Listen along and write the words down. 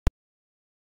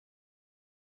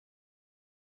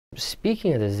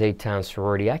Speaking of the Zaytown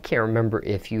sorority, I can't remember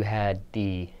if you had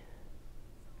the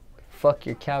Fuck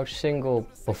Your Couch single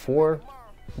before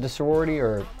the sorority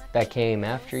or that came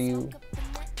after you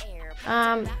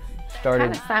started?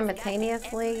 Kind of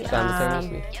simultaneously.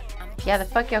 Yeah, the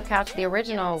Fuck Your Couch, the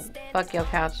original Fuck Your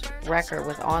Couch record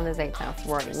was on the Zaytown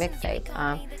sorority mixtape.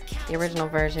 The original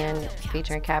version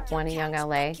featuring Cap One and Young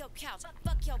LA.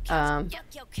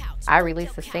 I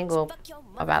released a single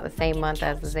about the same month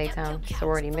as the Zaytown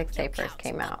sorority mixtape first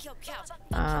came out.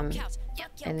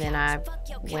 And then I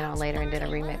went on later and did a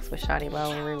remix with Shawty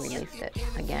Low and re-released it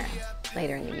again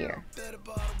later in the year.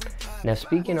 Now,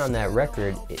 speaking on that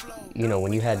record, you know,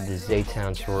 when you had the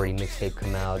Zaytown sorority mixtape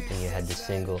come out and you had the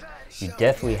single, you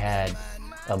definitely had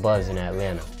a buzz in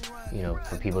Atlanta, you know,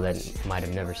 for people that might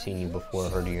have never seen you before,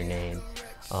 heard of your name.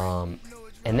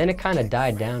 And then it kind of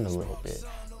died down a little bit.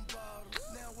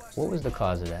 What was the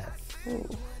cause of that? Ooh.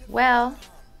 Well,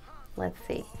 let's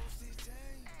see.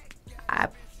 I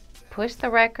pushed the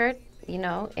record, you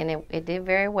know, and it did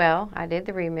very well. I did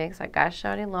the remix. I got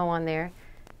Shawty Low on there.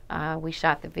 We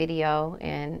shot the video,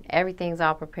 and everything's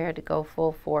all prepared to go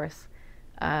full force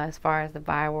as far as the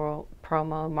viral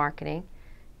promo and marketing.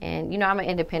 And, you know, I'm an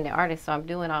independent artist, so I'm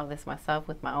doing all this myself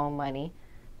with my own money,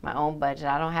 my own budget.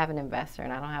 I don't have an investor,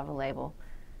 and I don't have a label.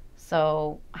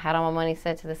 So I had all my money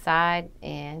set to the side,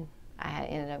 and I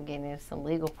ended up getting into some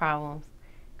legal problems.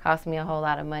 Cost me a whole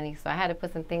lot of money, so I had to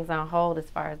put some things on hold as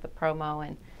far as the promo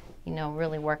and, you know,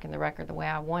 really working the record the way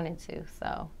I wanted to.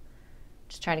 So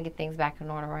just trying to get things back in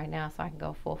order right now so I can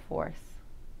go full force.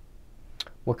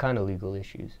 What kind of legal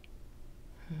issues?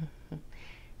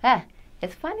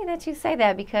 It's funny that you say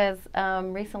that because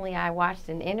recently I watched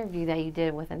an interview that you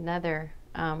did with another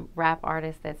rap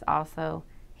artist that's also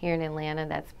here in Atlanta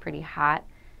that's pretty hot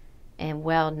and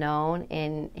well known,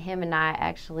 and him and I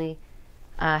actually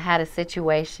had a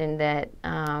situation that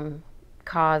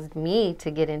caused me to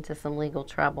get into some legal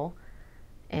trouble,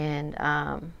 and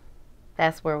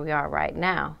that's where we are right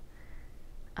now.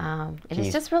 And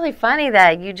it's just really funny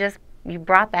that you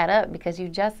brought that up because you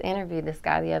just interviewed this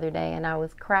guy the other day, and I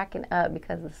was cracking up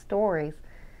because the stories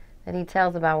that he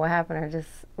tells about what happened are just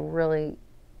really,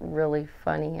 really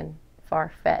funny and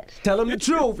far-fetched. Tell him the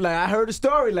truth. Like, I heard the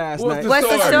story last night. What's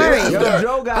the story? Young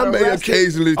Dro got I may arrested.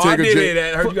 occasionally take a did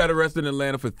that. I heard you got arrested in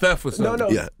Atlanta for theft or something. No.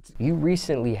 Yeah. You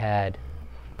recently had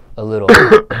a little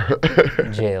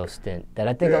jail stint that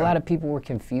I think a lot of people were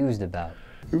confused about.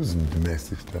 It was some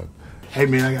domestic stuff. Hey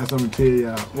man, I got something to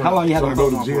tell y'all. How long you had to to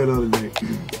go go to jail the other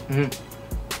day?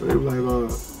 So they was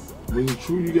like, was it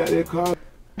true you got that car?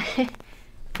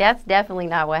 That's definitely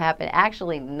not what happened.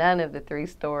 Actually, none of the 3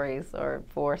 stories or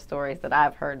 4 stories that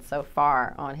I've heard so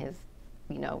far on his,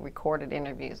 you know, recorded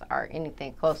interviews are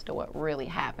anything close to what really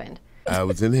happened. I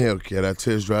was in Hellcat. I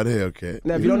test drive the Hellcat.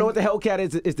 Now, if you don't know what the Hellcat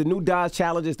is, it's the new Dodge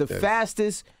Challenger. It's the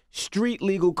fastest street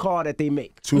legal car that they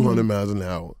make. 200 miles an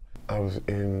hour. I was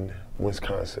in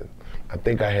Wisconsin. I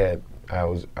think I had a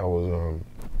little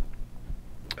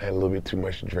bit too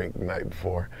much to drink the night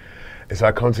before, and so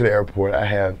I come to the airport. I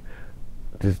have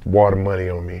this water money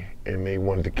on me, and they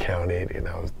wanted to count it, and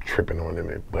I was tripping on them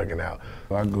and bugging out.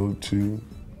 I go to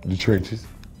the trenches.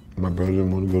 My brother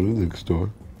didn't want to go to the liquor store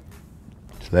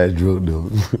 / drug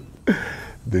dealers.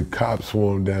 The cops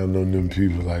swarmed down on them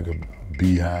people like a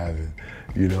beehive, and,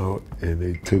 you know, and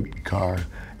they took the car.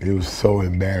 It was so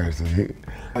embarrassing.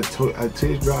 I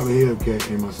test drive a Hellcat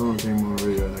and my song came on the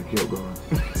radio and I kept going.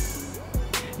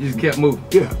 You just kept moving.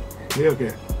 Yeah,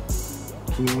 Hellcat.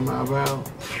 200 miles per hour.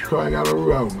 Car ain't got no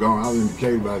roof. I was gone. I was in the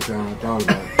cave by the time I thought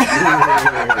about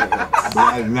it. But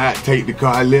I did not take the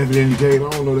car. I left it in the cave. I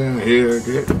don't know that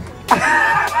Hellcat.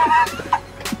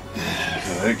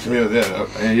 I smell that.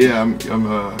 And yeah, I'm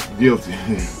guilty.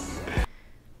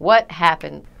 What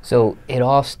happened? So it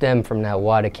all stemmed from that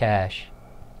wad of cash.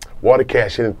 Water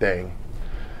cash anything.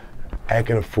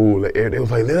 Acting a fool. They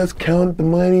was like, let us count the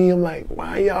money. I'm like,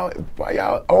 why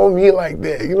y'all owe me like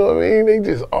that? You know what I mean? They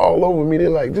just all over me. They're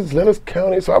like, just let us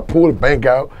count it. So I pulled the bank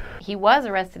out. He was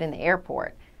arrested in the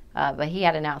airport, but he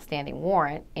had an outstanding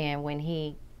warrant, and when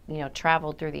he, you know,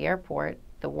 traveled through the airport,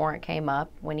 the warrant came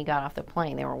up. When he got off the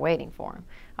plane, they were waiting for him.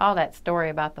 All that story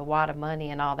about the wad of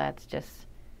money and all that's just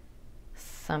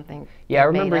something. Yeah, I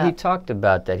remember he talked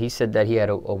about that. He said that he had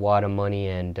a wad of money,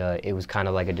 and it was kind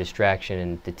of like a distraction,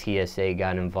 and the TSA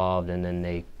got involved, and then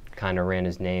they kind of ran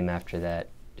his name after that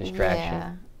distraction.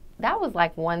 Yeah, that was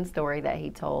like one story that he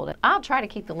told. I'll try to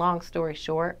keep the long story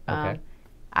short. Okay.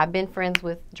 I've been friends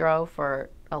with Dro for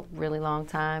a really long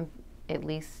time, at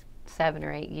least 7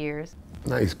 or 8 years.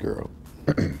 Nice girl.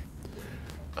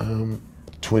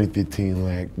 2015,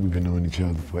 like, we've been knowing each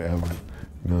other forever.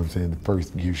 You know what I'm saying? The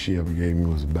first gift she ever gave me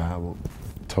was a Bible.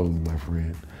 Totally my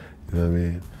friend. You know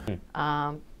what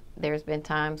I mean? There's been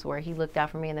times where he looked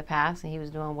out for me in the past and he was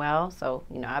doing well. So,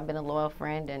 you know, I've been a loyal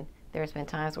friend, and there's been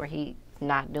times where he's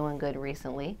not doing good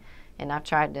recently. And I've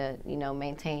tried to, you know,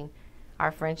 maintain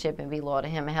our friendship and be loyal to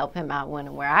him and help him out when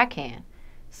and where I can.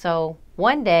 So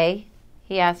one day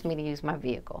he asked me to use my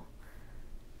vehicle.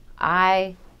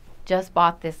 I just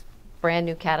bought this brand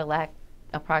new Cadillac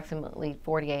approximately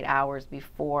 48 hours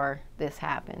before this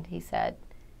happened. He said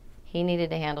he needed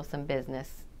to handle some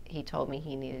business. He told me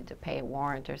he needed to pay a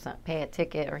warrant or something, pay a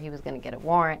ticket, or he was going to get a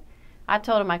warrant. I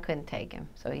told him I couldn't take him.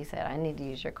 So he said, I need to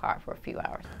use your car for a few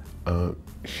hours.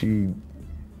 She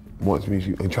wants me,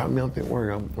 she dropped me off at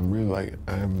work. I'm really like,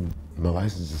 my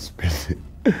license is suspended.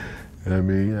 You know what I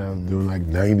mean? I was doing like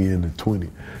 90 in the 20.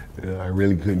 I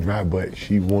really couldn't drive, but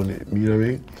she wanted, you know what I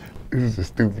mean? This is the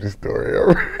stupidest story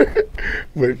ever.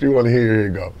 But if you want to hear, here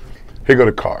you go. Here go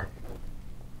the car.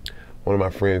 One of my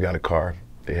friends got a car.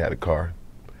 They had a car.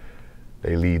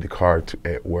 They leave the car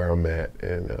at where I'm at,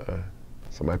 and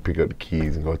somebody pick up the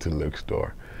keys and go to the liquor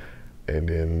store. And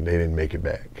then they didn't make it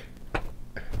back.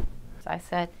 So I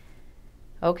said,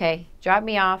 okay, drop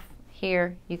me off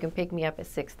here. You can pick me up at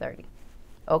 6:30.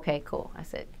 Okay, cool. I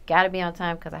said, gotta be on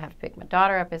time because I have to pick my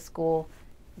daughter up at school.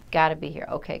 Gotta be here.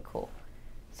 Okay, cool.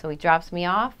 So he drops me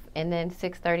off, and then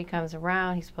 6:30 comes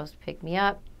around. He's supposed to pick me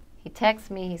up. He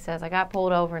texts me. He says, I got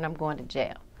pulled over and I'm going to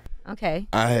jail. Okay.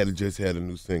 I just had a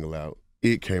new single out.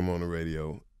 It came on the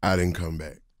radio. I didn't come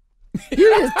back. You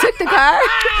just took the car?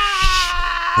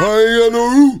 I ain't got no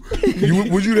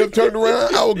roof. Would you have turned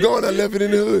around? I was gone. I left it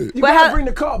in the hood. You gotta bring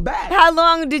the car back. How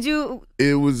long did you?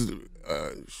 It was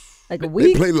like a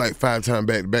week? They played like 5 times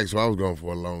back to back, so I was gone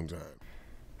for a long time.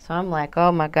 So I'm like,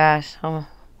 oh my gosh,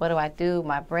 what do I do?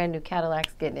 My brand new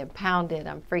Cadillac's getting impounded.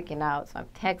 I'm freaking out. So I'm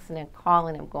texting and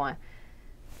calling him going,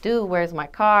 dude, where's my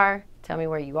car? Tell me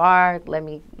where you are. Let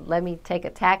me take a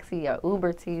taxi or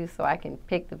Uber to you so I can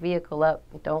pick the vehicle up.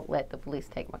 Don't let the police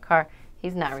take my car.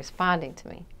 He's not responding to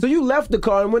me. So you left the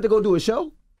car and went to go do a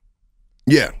show?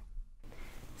 Yeah.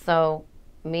 So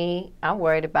I'm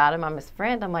worried about him. I'm his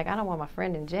friend. I'm like, I don't want my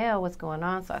friend in jail. What's going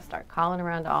on? So I start calling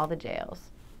around to all the jails.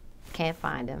 Can't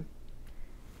find him.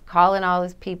 Calling all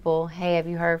his people. Hey, have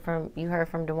you heard from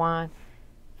DeJuan?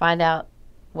 Find out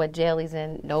what jail he's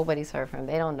in. Nobody's heard from him.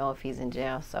 They don't know if he's in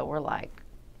jail. So we're like,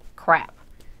 crap.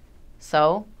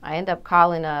 So I end up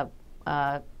calling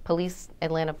Atlanta police,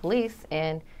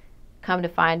 and come to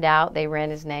find out they ran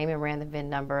his name and ran the VIN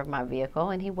number of my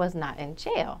vehicle, and he was not in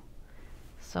jail.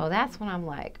 So that's when I'm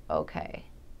like, okay.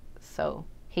 So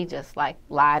he just like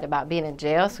lied about being in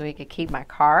jail so he could keep my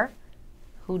car.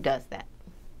 Who does that?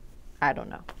 I don't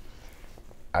know.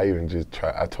 I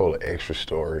told an extra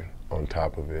story on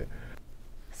top of it.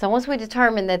 So once we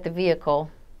determined that the vehicle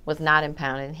was not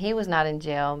impounded, he was not in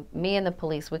jail, me and the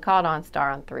police, we called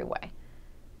OnStar on 3-way.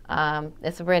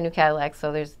 It's a brand new Cadillac,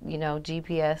 so there's,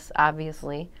 GPS,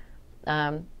 obviously.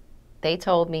 They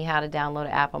told me how to download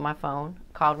an app on my phone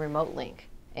called Remote Link.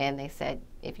 And they said,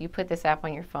 if you put this app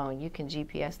on your phone, you can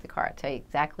GPS the car, tell you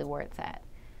exactly where it's at.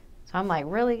 So I'm like,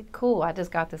 really? Cool. I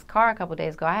just got this car a couple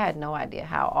days ago. I had no idea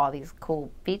how all these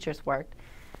cool features worked.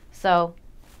 So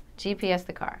GPS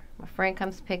the car. My friend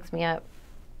comes, picks me up.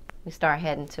 We start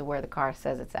heading to where the car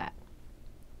says it's at.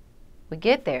 We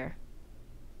get there.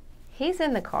 He's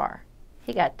in the car.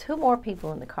 He got 2 more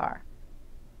people in the car.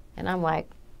 And I'm like,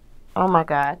 oh my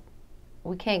God,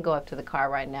 we can't go up to the car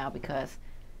right now because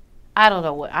I don't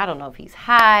know if he's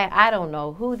high. I don't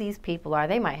know who these people are.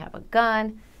 They might have a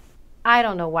gun. I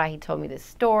don't know why he told me this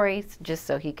story, just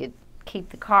so he could keep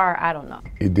the car. I don't know.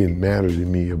 It didn't matter to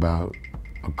me about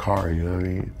a car, you know what I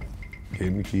mean?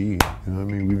 Gave me the keys, you know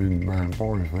what I mean? We've been riding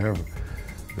foreign forever,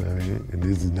 you know what I mean? And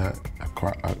this is not a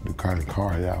car, the kind of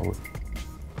car that I would,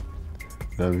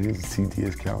 you know what I mean? It's a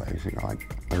CTS Cadillac, she got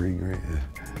like 30 grand.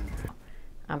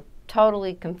 I'm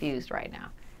totally confused right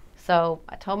now. So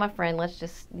I told my friend, let's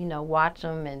just, watch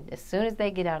them, and as soon as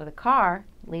they get out of the car,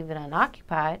 leave it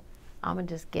unoccupied, I'm gonna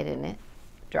just get in it,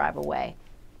 drive away.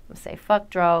 I'm gonna say, fuck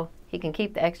Dro, he can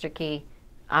keep the extra key.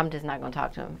 I'm just not gonna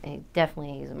talk to him, and he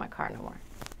definitely ain't using my car no more.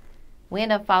 We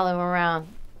end up following him around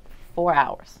 4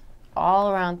 hours,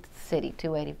 all around the city,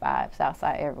 285,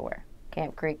 Southside, everywhere.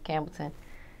 Camp Creek, Campbellton.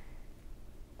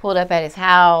 Pulled up at his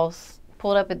house,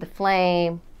 pulled up at the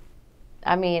Flame.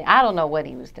 I mean, I don't know what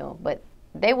he was doing, but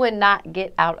they would not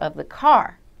get out of the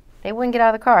car. They wouldn't get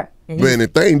out of the car. Man,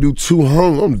 if they ain't do 2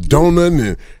 hung, I'm donut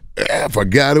and I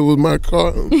forgot it was my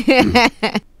car.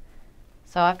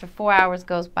 So after 4 hours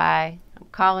goes by, I'm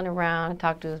calling around and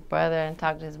talk to his brother and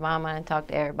talk to his mama and talk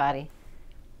to everybody.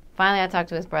 Finally, I talked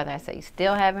to his brother. I said, you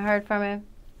still haven't heard from him?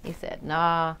 He said,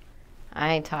 nah,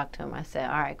 I ain't talked to him. I said,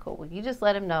 all right, cool. Well, you just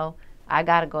let him know I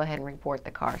got to go ahead and report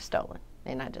the car stolen.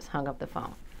 And I just hung up the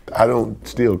phone. I don't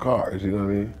steal cars, you know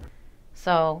what I mean?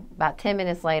 So about 10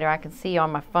 minutes later, I can see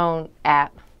on my phone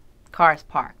app, car's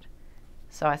parked.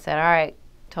 So I said, all right,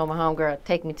 told my homegirl,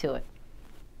 take me to it.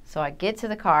 So I get to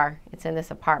the car. It's in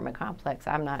this apartment complex.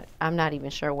 I'm not even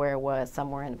sure where it was,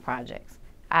 somewhere in the projects.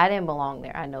 I didn't belong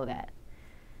there. I know that.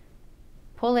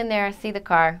 Pull in there, I see the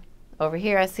car. Over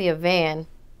here, I see a van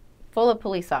full of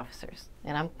police officers.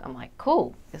 And I'm like,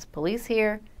 cool, there's police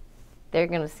here. They're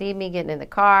going to see me getting in the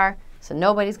car, so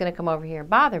nobody's going to come over here and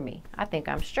bother me. I think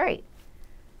I'm straight.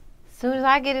 As soon as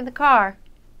I get in the car,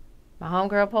 my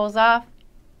homegirl pulls off.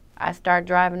 I start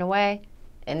driving away,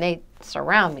 and they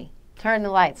surround me. Turn the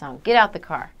lights on. Get out the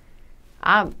car.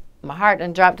 My heart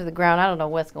done dropped to the ground. I don't know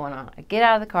what's going on. I get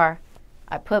out of the car.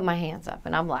 I put my hands up,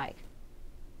 and I'm like,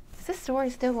 is this story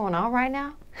still going on right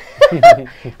now?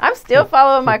 I'm still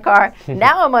following my car.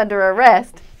 Now I'm under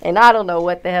arrest, and I don't know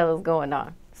what the hell is going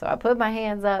on. So I put my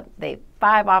hands up.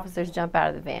 5 officers jump out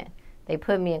of the van. They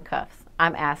put me in cuffs.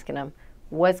 I'm asking them,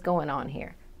 what's going on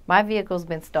here? My vehicle's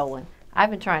been stolen.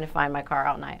 I've been trying to find my car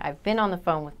all night. I've been on the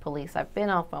phone with police. I've been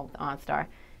on the phone with OnStar.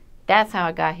 That's how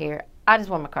I got here. I just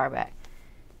want my car back.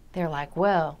 They're like,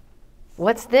 well,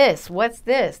 what's this? What's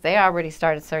this? They already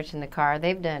started searching the car.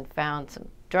 They've found some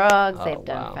drugs. They've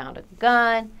found a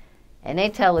gun. And they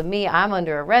telling me I'm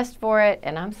under arrest for it.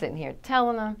 And I'm sitting here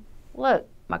telling them, look,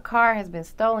 my car has been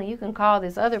stolen. You can call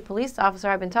this other police officer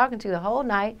I've been talking to the whole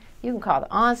night. You can call the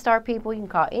OnStar people. You can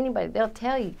call anybody. They'll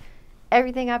tell you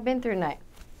everything I've been through tonight.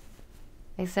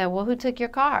 They said, well, who took your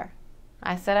car?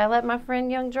 I said, I let my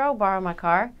friend Young Dro borrow my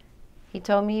car. He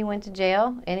told me he went to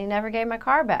jail, and he never gave my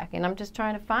car back, and I'm just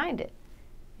trying to find it.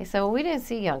 They said, well, we didn't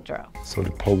see Young Dro. So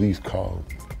the police called.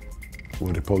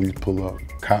 When the police pull up,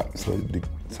 cops, so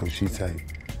she say,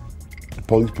 the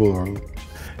police pull her up.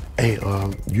 Hey,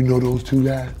 you know those 2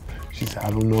 guys? She said, I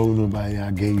don't know nobody.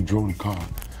 I gave Dro the car.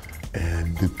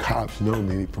 And the cops know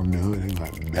me from the hood. They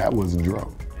like, that wasn't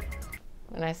Dro.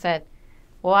 And I said,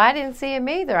 well, I didn't see him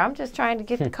either. I'm just trying to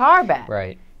get the car back.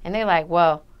 Right. And they're like,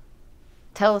 well,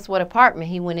 tell us what apartment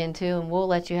he went into, and we'll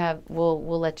let you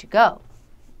go.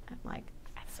 I'm like,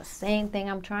 that's the same thing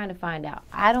I'm trying to find out.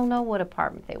 I don't know what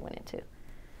apartment they went into.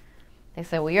 They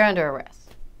said, well, you're under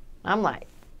arrest. I'm like,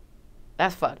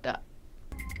 that's fucked up.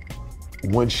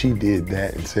 Once she did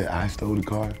that and said I stole the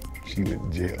car, she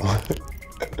went to jail.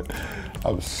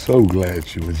 I was so glad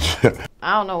she went to jail.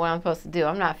 I don't know what I'm supposed to do.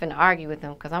 I'm not finna argue with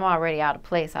them because I'm already out of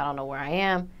place. I don't know where I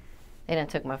am. They done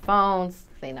took my phones.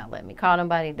 They not letting me call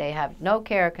nobody. They have no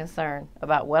care or concern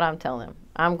about what I'm telling them.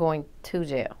 I'm going to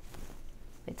jail.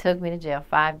 They took me to jail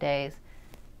 5 days.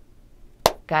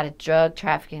 Got a drug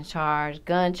trafficking charge,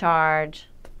 gun charge.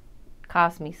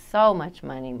 Cost me so much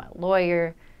money. My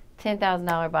lawyer,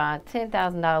 $10,000 bond,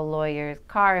 $10,000 lawyers,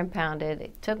 car impounded.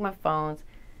 They took my phones.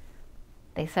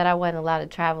 They said I wasn't allowed to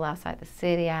travel outside the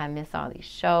city. I had missed all these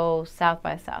shows, South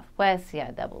by Southwest,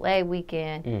 yeah, AA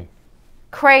weekend.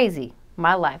 Crazy.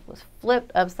 My life was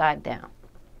flipped upside down.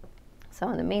 So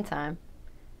in the meantime,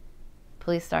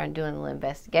 police started doing a little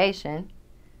investigation,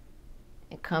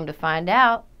 and come to find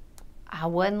out, I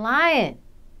wasn't lying.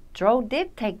 Dro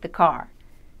did take the car.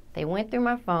 They went through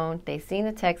my phone. They seen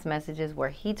the text messages where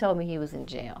he told me he was in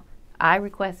jail. I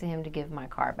requested him to give my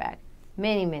car back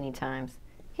many, many times.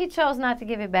 He chose not to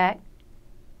give it back.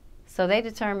 So they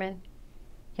determined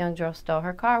Young Dro stole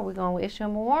her car. We're going to issue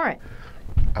him a warrant.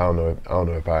 I don't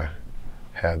know if I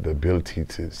have the ability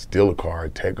to steal a car,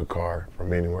 take a car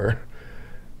from anywhere,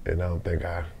 and I don't think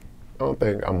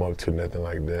I'm up to nothing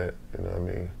like that. You know what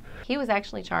I mean? He was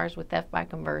actually charged with theft by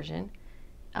conversion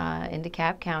in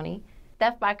DeKalb County.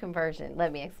 Theft by conversion,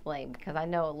 let me explain, because I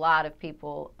know a lot of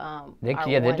people they're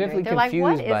definitely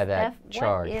confused by that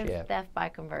charge. What is theft by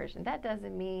conversion? That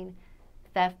doesn't mean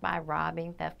theft by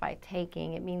robbing, theft by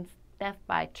taking. It means theft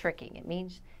by tricking. It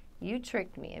means you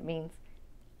tricked me. It means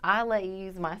I let you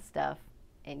use my stuff,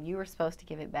 and you were supposed to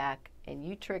give it back, and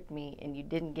you tricked me, and you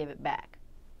didn't give it back.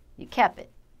 You kept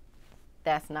it.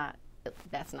 That's not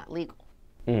legal.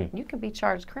 You can be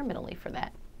charged criminally for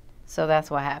that. So that's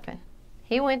what happened.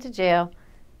 He went to jail,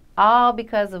 all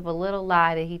because of a little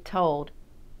lie that he told.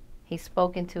 He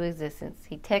spoke into existence.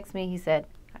 He texted me. He said,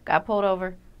 I got pulled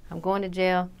over. I'm going to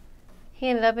jail. He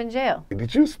ended up in jail.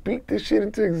 Did you speak this shit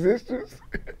into existence?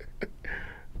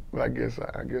 Well, I guess,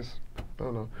 I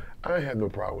don't know. I ain't had no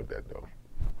problem with that, though.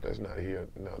 That's not here,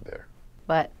 not there.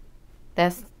 But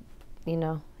that's,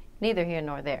 neither here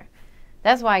nor there.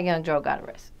 That's why Young Dro got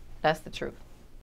arrested. That's the truth.